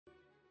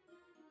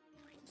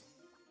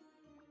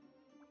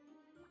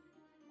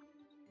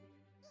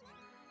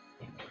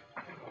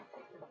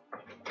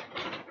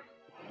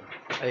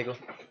Allez go.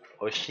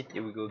 Oh shit,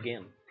 here we go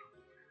again.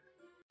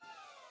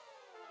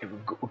 Here we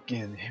go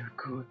again, here we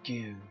go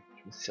again.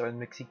 Je me sers une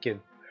mexicaine.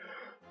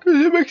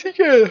 Deuxième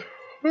mexicaine.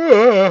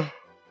 Ah.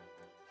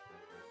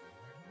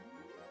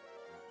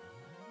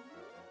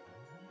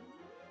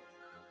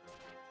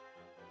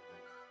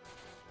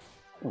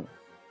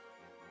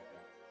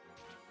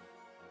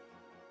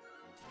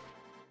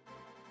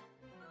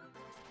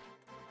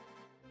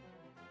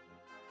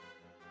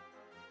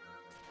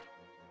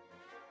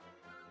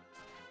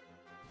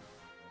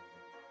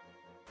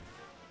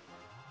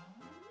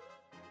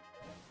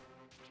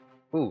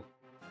 Ouh.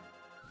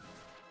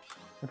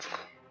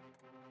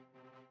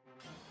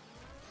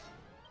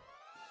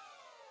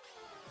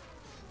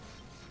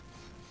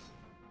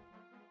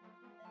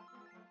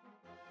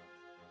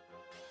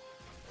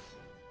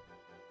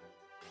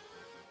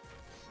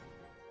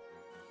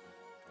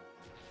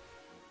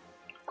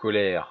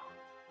 Colère.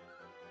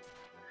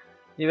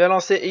 Il va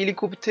lancer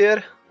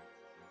hélicoptère.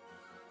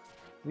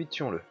 Oui,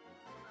 tuons-le.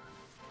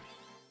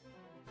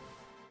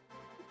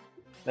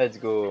 Let's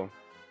go.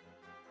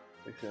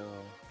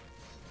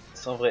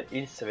 Sans vrai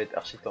heal, ça va être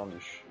archi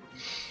tendu.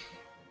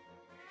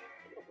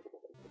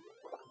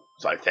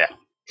 Ça va le faire.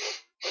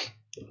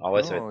 En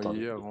vrai, ça va être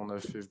tendu. Hier, on a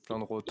fait plein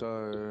de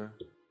rotas.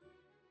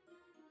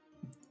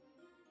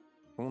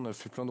 On a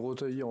fait plein de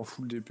rotas hier en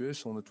full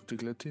DPS, on a tout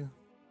éclaté.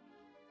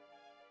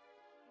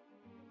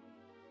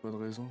 Pas de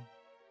raison.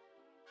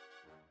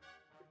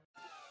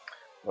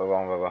 On va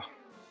voir, on va voir.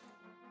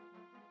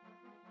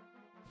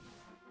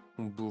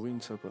 On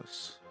bourrine, ça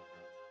passe.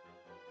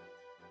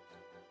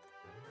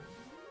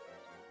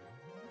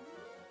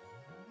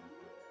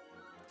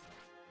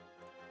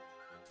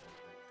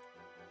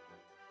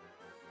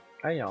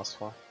 Ah, il y a un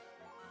soin.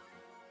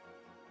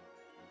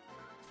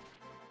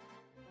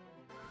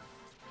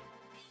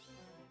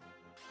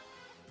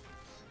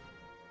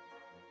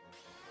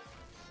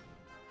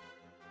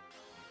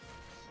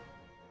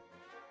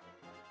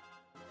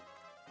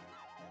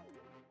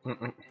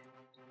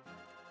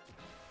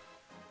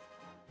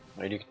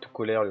 Il est tout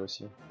colère lui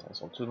aussi. Attends, ils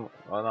sont tous...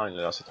 Ah non, il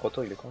a lancé trop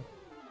tôt, il est con.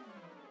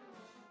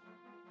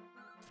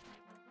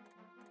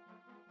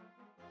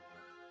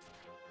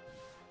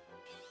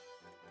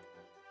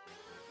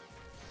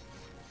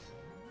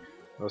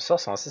 Nos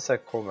sorts sont assez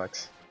sacro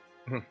max.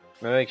 Même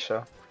avec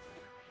chat.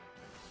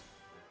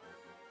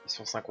 Ils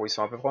sont synchro, ils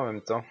sont à peu près en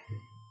même temps.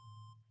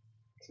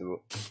 C'est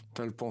beau.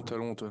 T'as le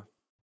pantalon, toi.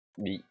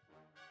 Oui.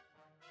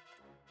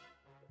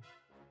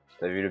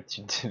 T'as vu le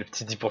petit, le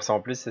petit 10%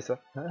 en plus, c'est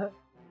ça?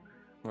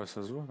 Ouais,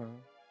 ça se voit, là.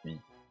 Oui.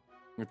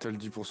 Mais t'as le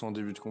 10% en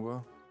début de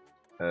combat?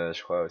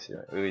 Je crois aussi.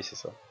 Ouais. Oui, c'est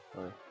ça.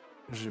 Ouais.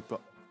 J'ai pas.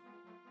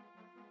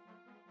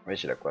 Oui,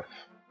 j'ai la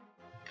coiffe.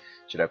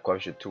 J'ai la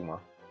coiffe, j'ai tout,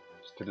 moi.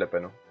 J'ai tout de la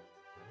panneau.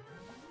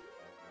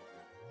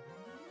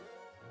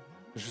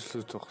 Juste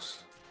le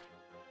torse.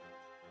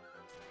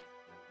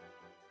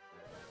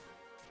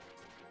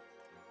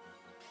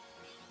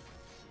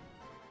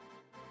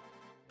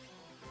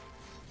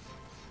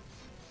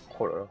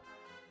 Oh là là.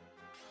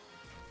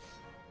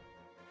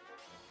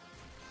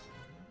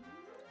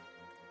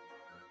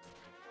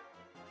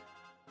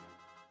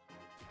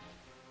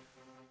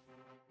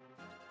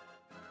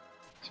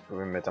 Si je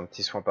pouvais me mettre un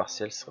petit soin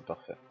partiel, ce serait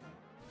parfait.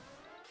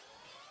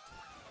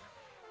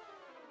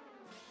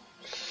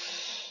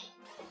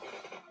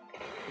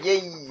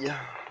 Yay!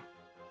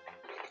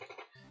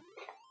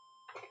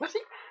 Merci!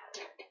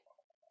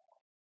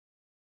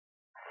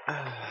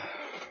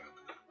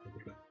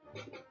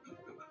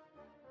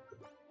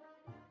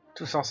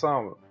 Tous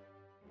ensemble!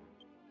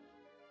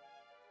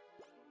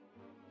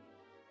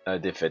 La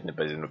défaite n'est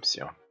pas une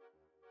option.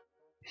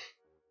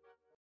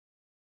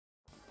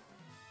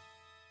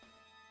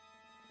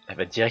 Elle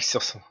va direct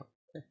sur son...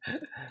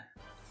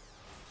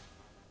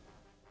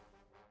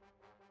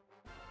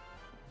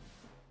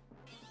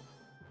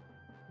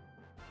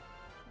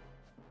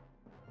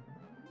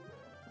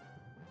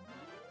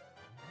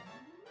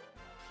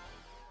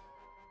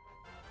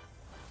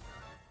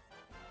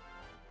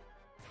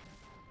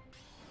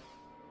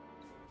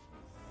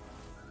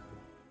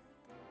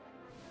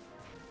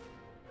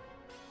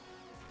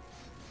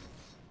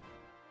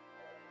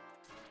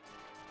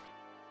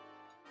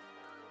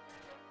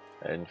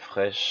 Elle a une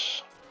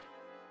fraîche.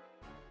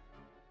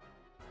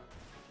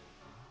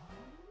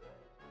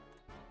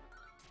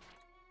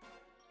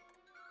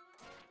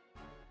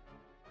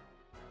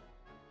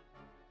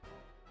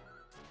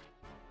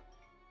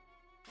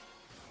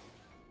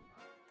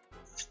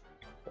 Ça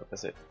va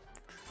passer.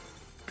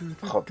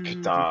 Oh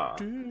putain!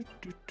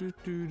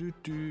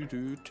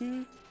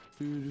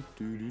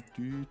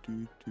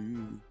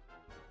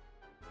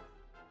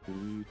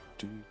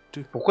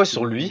 Pourquoi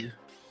sur lui?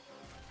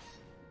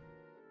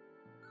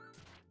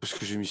 Parce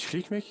que j'ai mis ce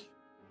clic, mec.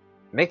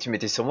 Mec, tu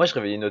mettais sur moi, je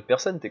réveillais une autre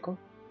personne, t'es con?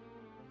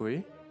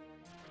 Oui.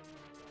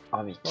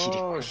 Oh mais qui est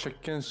con? Oh,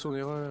 chacun son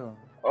erreur.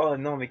 Oh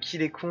non, mais qui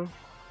est con?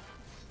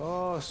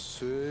 Oh,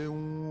 c'est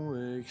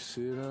bon,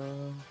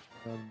 excellent.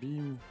 Ah,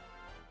 bim.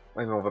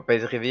 Ouais, mais on va pas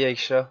être réveillé avec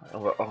chat.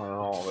 On va... Oh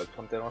non, on va te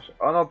prendre tellement chat.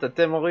 Oh non, t'as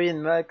tellement ruiné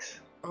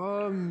Max.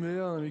 Oh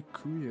merde, les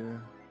couilles.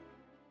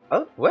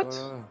 Ah, what?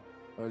 Voilà.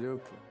 Allez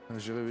hop,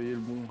 j'ai réveillé le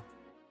bon.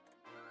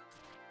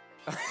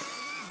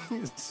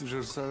 Je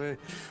le savais.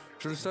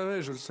 Je le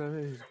savais, je le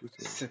savais.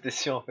 C'était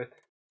sûr en fait.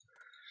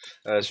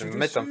 Je vais me C'était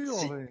mettre un sûr en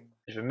petit. vrai.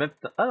 Je vais me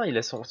mettre. Ah non, il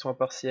a son soin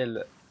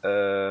partiel.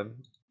 Je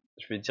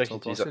vais dire que En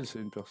j'utilise. partiel, c'est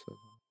une personne.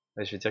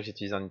 Ouais, je vais dire que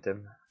j'utilise un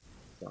item.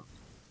 Enfin,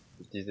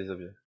 j'utilise des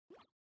objets.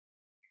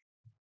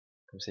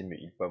 Comme ça, il me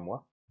heal pas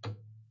moi. Vous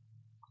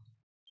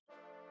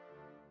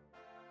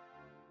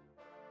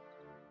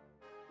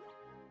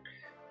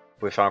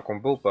pouvez faire un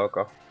combo ou pas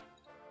encore?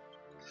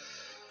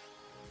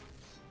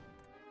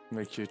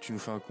 Mec, tu nous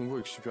fais un combo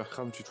avec Super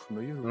Crame, tu te fous de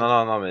ma gueule ou Non,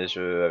 non, non, mais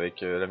je.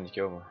 Avec l'âme du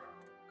chaos, moi.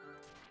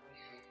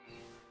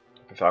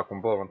 On peut faire un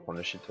combo avant de prendre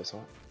le shield de toute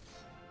façon.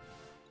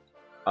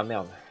 Ah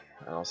merde.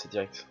 Ah non, c'est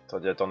direct.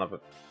 Attendez, attendre un peu.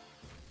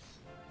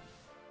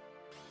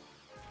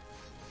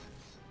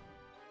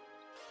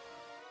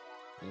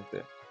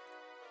 Ok.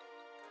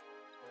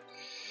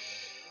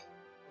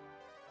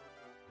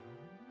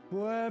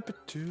 Ouais,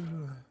 pétu.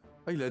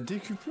 Ah, il a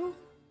décuplo.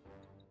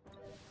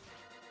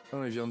 Ah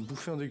non, il vient de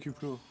bouffer un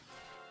décuplo.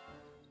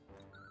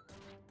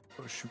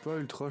 Oh, je suis pas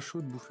ultra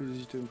chaud de bouffer des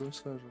items comme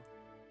ça, genre.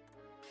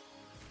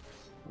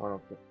 Voilà un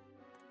peu.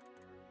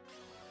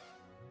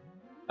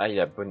 Ah, il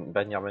a bonne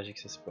bannière magique,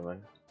 ça c'est pas mal.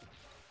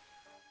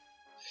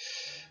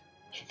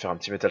 Je vais faire un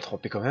petit métal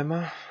trempé quand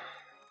même.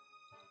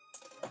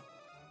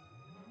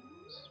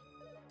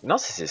 Non,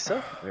 c'est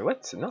ça. Mais what?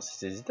 Non, c'est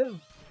ses items.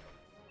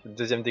 Le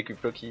deuxième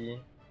décuplo qui.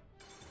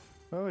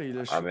 Ah ouais, il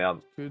a Ah merde.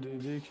 que des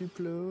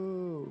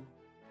décuplos.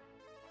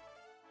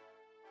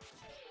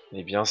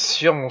 Mais bien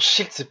sûr, mon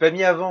shield s'est pas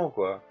mis avant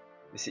quoi.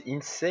 Mais c'est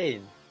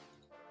insane.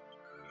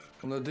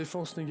 On a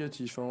défense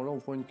négatif, hein. Là on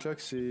prend une claque,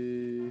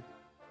 c'est...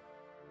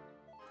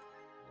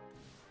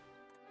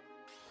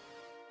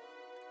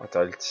 Oh,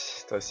 t'as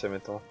réussi à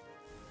mettre en.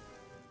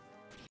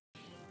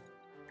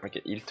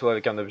 Ok, heal-toi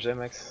avec un objet,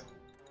 Max.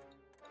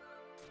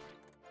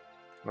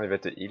 Non, il va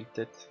te heal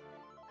peut-être.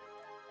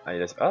 Ah,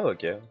 il a. Ah,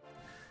 ok.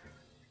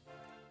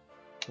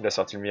 Il a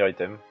sorti le meilleur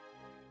item.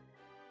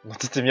 Non,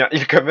 tu t'es mis un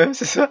heal quand même,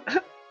 c'est ça?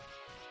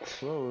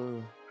 Ouais,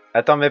 ouais.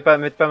 Attends, mets pas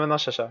maintenant,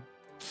 Chacha.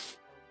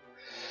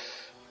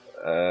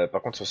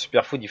 Par contre, son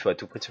super food, il faut à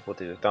tout prix de se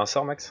protéger. T'as un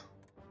sort, Max?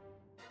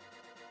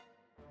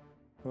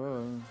 Ouais,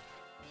 ouais.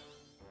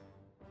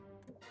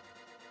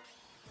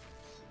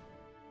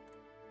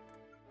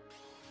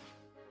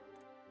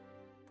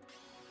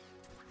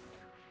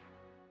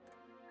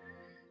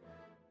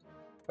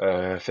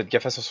 Faites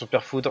gaffe à son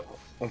super food.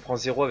 On prend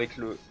 0 avec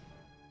le.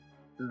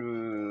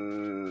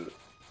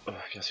 Oh,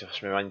 bien sûr,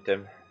 je mets un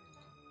item.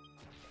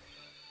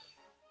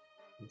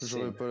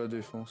 J'aurais pas la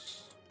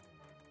défense.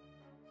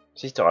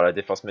 Si, t'auras la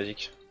défense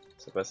magique.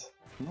 Ça passe.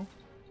 Non.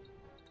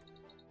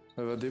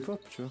 Elle va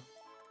dépop, tu vois.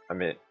 Ah,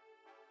 mais.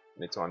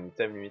 Mettons un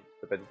item limite.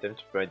 T'as pas d'item,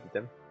 tu peux mettre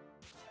d'item?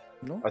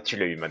 Non. Ah, tu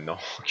l'as eu maintenant,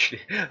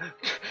 enculé.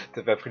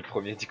 T'as pas pris le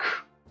premier du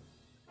coup.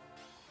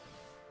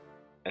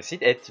 Ah, si,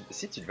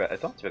 si tu le vas.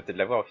 Attends, tu vas peut-être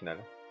l'avoir au final.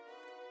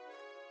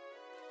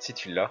 Si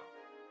tu l'as.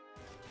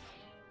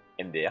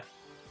 MDR.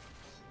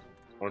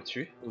 On le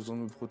tue. J'ai besoin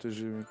de me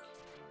protéger, mec.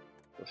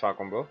 On fait un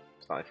combo.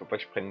 Enfin, il faut pas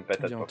que je prenne une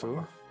patate pour Bientôt.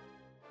 faire.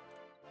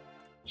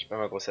 J'ai pas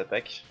ma grosse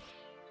attaque.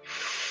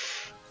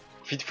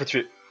 Vite, faut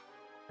tuer.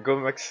 Go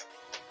Max.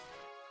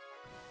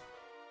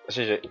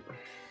 GG.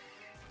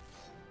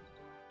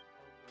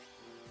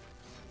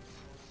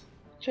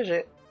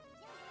 GG.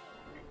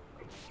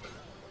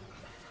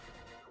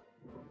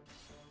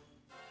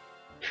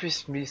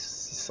 Plus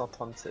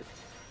 1637.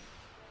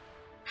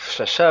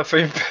 Chacha a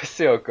failli me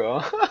passer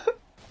encore.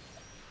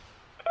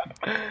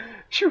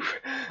 Chou.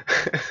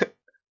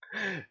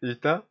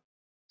 Putain.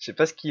 Je sais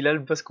pas ce qu'il a le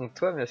boss contre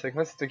toi, mais à chaque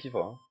fois c'est toi qui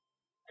prends. Hein.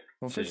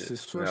 En fait, c'est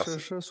soit Merci.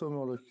 Chacha, soit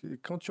Murloc. Et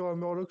quand tu auras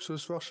Murloc ce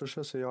soir,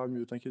 Chacha, ça ira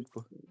mieux, t'inquiète pas.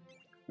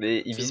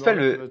 Mais il vise pas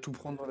Murloc, il le. va tout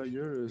prendre dans la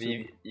gueule.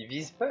 Mais il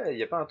vise pas.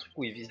 Y a pas un truc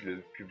où il vise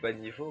le plus bas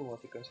niveau ou un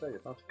truc comme ça. Y a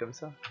pas un truc comme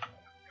ça.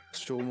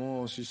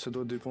 Sûrement, si ça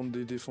doit dépendre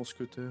des défenses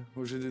que t'as.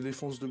 Moi, j'ai des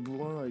défenses de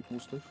bourrin avec mon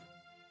stuff.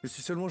 Mais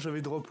si seulement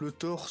j'avais drop le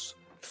torse,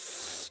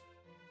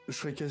 je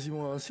serais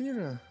quasiment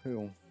invincible. Mais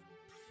bon.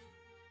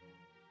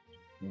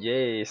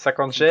 Yeah,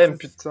 50 gemmes,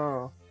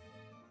 putain.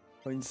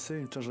 Oh,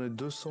 insane, putain, j'en ai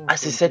 200. Ah,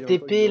 c'est cette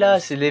épée là,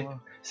 c'est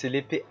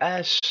l'épée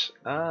H.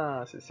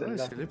 Ah, c'est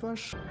celle-là. Ouais, c'est les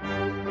paches.